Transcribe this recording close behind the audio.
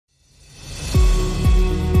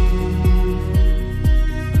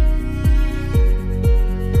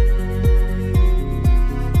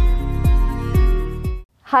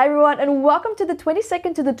Hi everyone, and welcome to the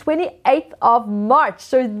 22nd to the 28th of March.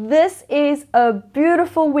 So this is a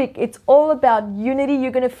beautiful week. It's all about unity. You're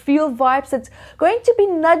going to feel vibes that's going to be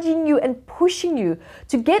nudging you and pushing you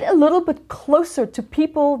to get a little bit closer to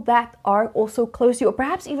people that are also close to you, or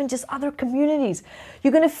perhaps even just other communities.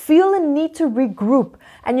 You're going to feel a need to regroup,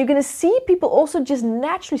 and you're going to see people also just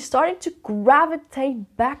naturally starting to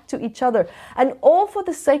gravitate back to each other, and all for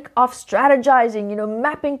the sake of strategizing,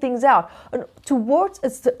 mapping things out and towards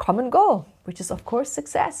a common goal, which is of course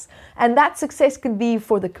success. And that success can be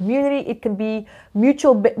for the community. It can be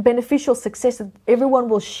mutual beneficial success that everyone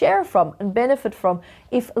will share from and benefit from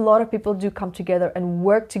if a lot of people do come together and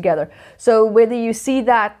work together. So whether you see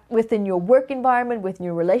that within your work environment, within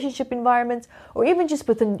your relationship environment, or even just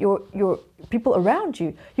within your people around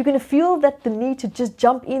you, you're going to feel that the need to just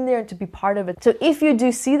jump in there and to be part of it. So if you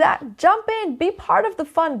do see that, jump in, be part of the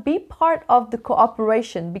fun, be part of the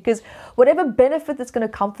cooperation, because whatever benefit that's going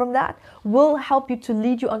to come from that will help you to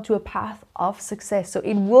lead you onto a path of success. So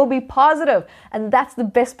it will be positive, and that's the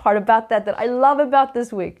best part about that I love about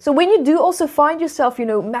this week. So when you do also find yourself,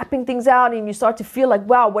 mapping things out, and you start to feel like,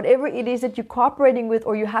 wow, whatever it is that you're cooperating with,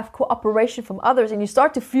 or you have cooperation from others, and you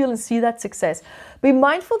start to feel and see that success, be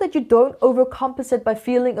mindful that you don't overcompensate by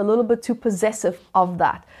feeling a little bit too possessive of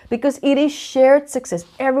that, because it is shared success.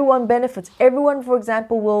 Everyone benefits. Everyone, for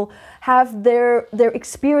example, will have their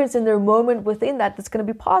experience in their moment within that's going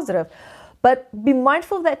to be positive. But be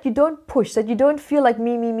mindful that you don't push, that you don't feel like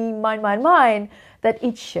me, mine, that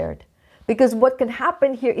it's shared. Because what can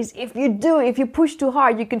happen here is if you push too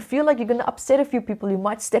hard, you can feel like you're going to upset a few people. You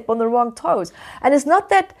might step on the wrong toes. And it's not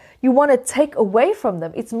that you want to take away from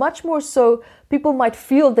them. It's much more so people might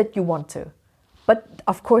feel that you want to. But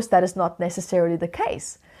of course, that is not necessarily the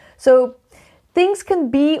case. So things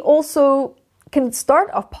can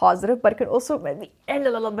start off positive, but it can also maybe end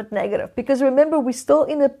a little bit negative. Because remember, we're still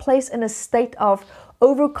in a state of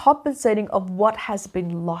overcompensating of what has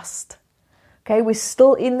been lost. Okay, we're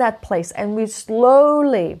still in that place, and we're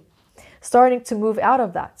slowly starting to move out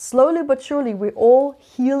of that. Slowly but surely, we're all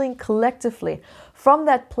healing collectively from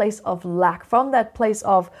that place of lack, from that place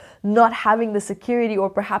of not having the security or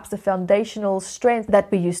perhaps the foundational strength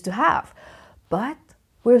that we used to have. But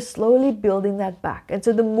we're slowly building that back. And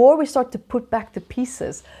so the more we start to put back the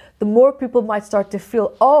pieces, the more people might start to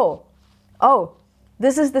feel, oh,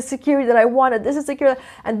 this is the security that I wanted. This is security.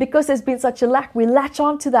 And because there's been such a lack, we latch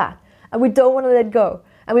on to that. And we don't want to let go.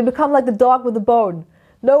 And we become like the dog with the bone.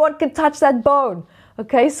 No one can touch that bone.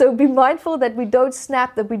 Okay, so be mindful that we don't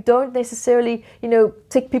snap, that we don't necessarily,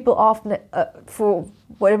 tick people off for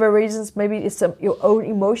whatever reasons. Maybe it's your own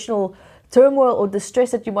emotional turmoil or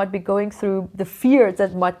distress that you might be going through, the fear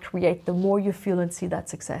that might create the more you feel and see that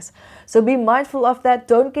success. So be mindful of that.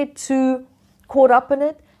 Don't get too caught up in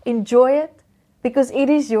it. Enjoy it, because it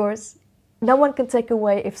is yours. No one can take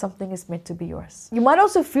away if something is meant to be yours. You might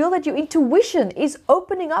also feel that your intuition is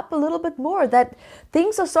opening up a little bit more, that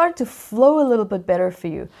things are starting to flow a little bit better for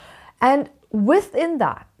you. And within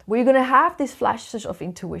that, where you're going to have these flashes of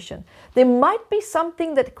intuition, there might be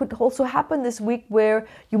something that could also happen this week where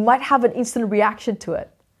you might have an instant reaction to it,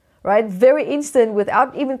 right? Very instant,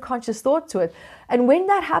 without even conscious thought to it. And when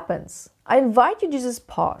that happens, I invite you to just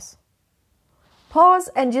pause. Pause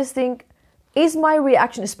and just think, is my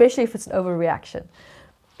reaction, especially if it's an overreaction,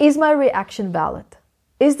 is my reaction valid?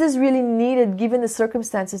 Is this really needed given the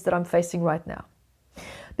circumstances that I'm facing right now?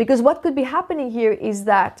 Because what could be happening here is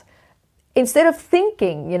that instead of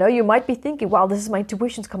thinking, you might be thinking, wow, this is my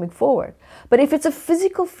intuition's coming forward. But if it's a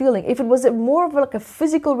physical feeling, if it was more of like a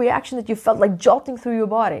physical reaction that you felt like jolting through your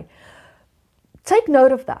body, take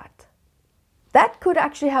note of that. That could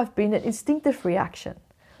actually have been an instinctive reaction.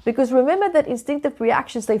 Because remember that instinctive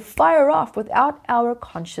reactions, they fire off without our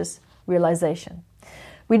conscious realization.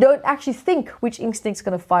 We don't actually think which instinct's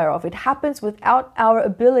going to fire off. It happens without our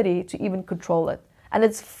ability to even control it. And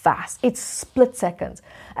it's fast. It's split seconds.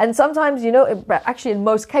 And sometimes, actually in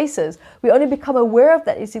most cases, we only become aware of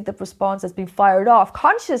that instinctive response that's been fired off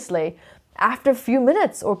consciously after a few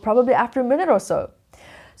minutes, or probably after a minute or so.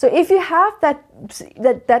 So if you have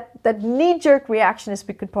that knee-jerk reaction, as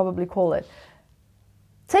we could probably call it,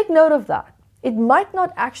 take note of that. It might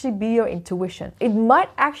not actually be your intuition. It might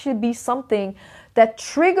actually be something that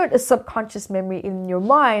triggered a subconscious memory in your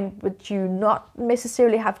mind, but you not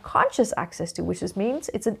necessarily have conscious access to, which just means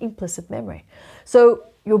it's an implicit memory. So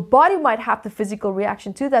your body might have the physical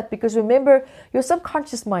reaction to that, because remember, your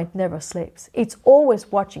subconscious mind never sleeps. It's always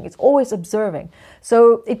watching. It's always observing.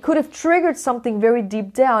 So it could have triggered something very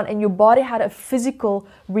deep down, and your body had a physical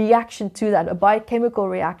reaction to that, a biochemical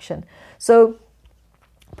reaction. So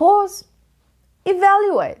pause,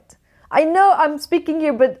 evaluate. I know I'm speaking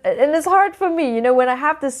here, and it's hard for me, you know, when I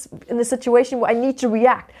have this in a situation where I need to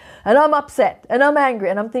react and I'm upset and I'm angry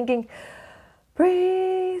and I'm thinking,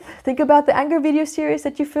 breathe. Think about the anger video series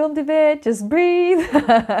that you filmed, Yvette. Just breathe,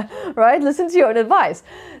 right? Listen to your own advice.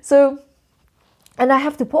 So, and I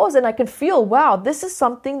have to pause and I can feel, wow, this is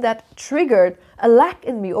something that triggered a lack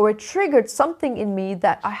in me, or it triggered something in me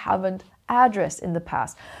that I haven't addressed in the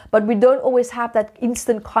past. But we don't always have that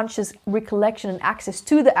instant conscious recollection and access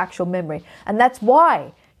to the actual memory. And that's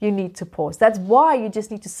why you need to pause. That's why you just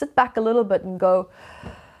need to sit back a little bit and go,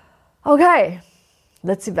 okay,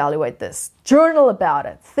 let's evaluate this. Journal about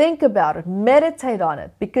it. Think about it. Meditate on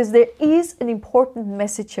it. Because there is an important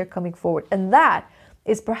message here coming forward. And that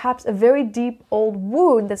is perhaps a very deep old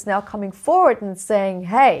wound that's now coming forward and saying,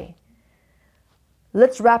 hey,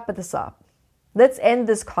 let's wrap this up. Let's end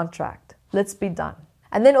this contract. Let's be done.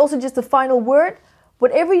 And then also just the final word,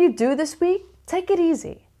 whatever you do this week, take it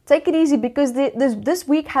easy. Take it easy, because this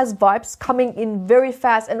week has vibes coming in very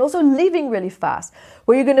fast and also leaving really fast,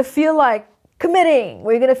 where you're going to feel like committing,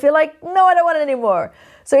 where you're going to feel like, no, I don't want it anymore.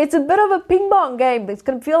 So it's a bit of a ping pong game. It's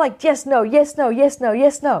going to feel like yes, no, yes, no, yes, no,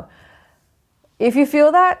 yes, no. If you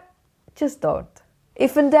feel that, just don't.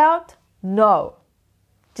 If in doubt, no.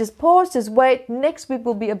 Just pause, just wait. Next week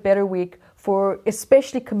will be a better week for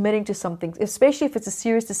especially committing to something, especially if it's a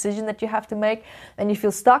serious decision that you have to make and you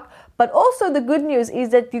feel stuck. But also the good news is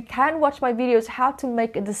that you can watch my videos, how to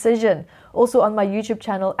make a decision, also on my YouTube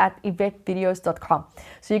channel at YvetteVideos.com.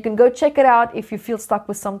 So you can go check it out if you feel stuck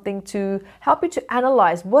with something, to help you to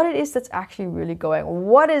analyze what it is that's actually really going on.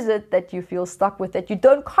 What is it that you feel stuck with that you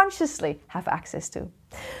don't consciously have access to?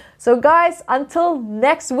 So guys, until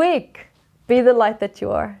next week, be the light that you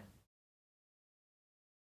are.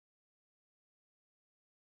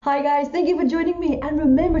 Hi guys, thank you for joining me, and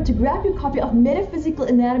remember to grab your copy of Metaphysical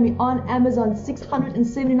Anatomy on Amazon,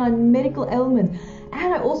 679 medical ailments.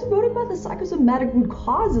 And I also wrote about the psychosomatic root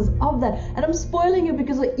causes of that, and I'm spoiling it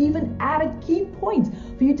because I even added key points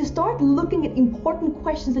for you to start looking at important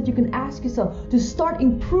questions that you can ask yourself to start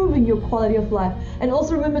improving your quality of life. And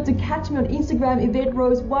also remember to catch me on Instagram, Yvette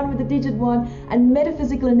Rose, 1 with the digit 1, and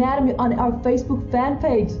Metaphysical Anatomy on our Facebook fan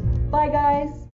page. Bye guys!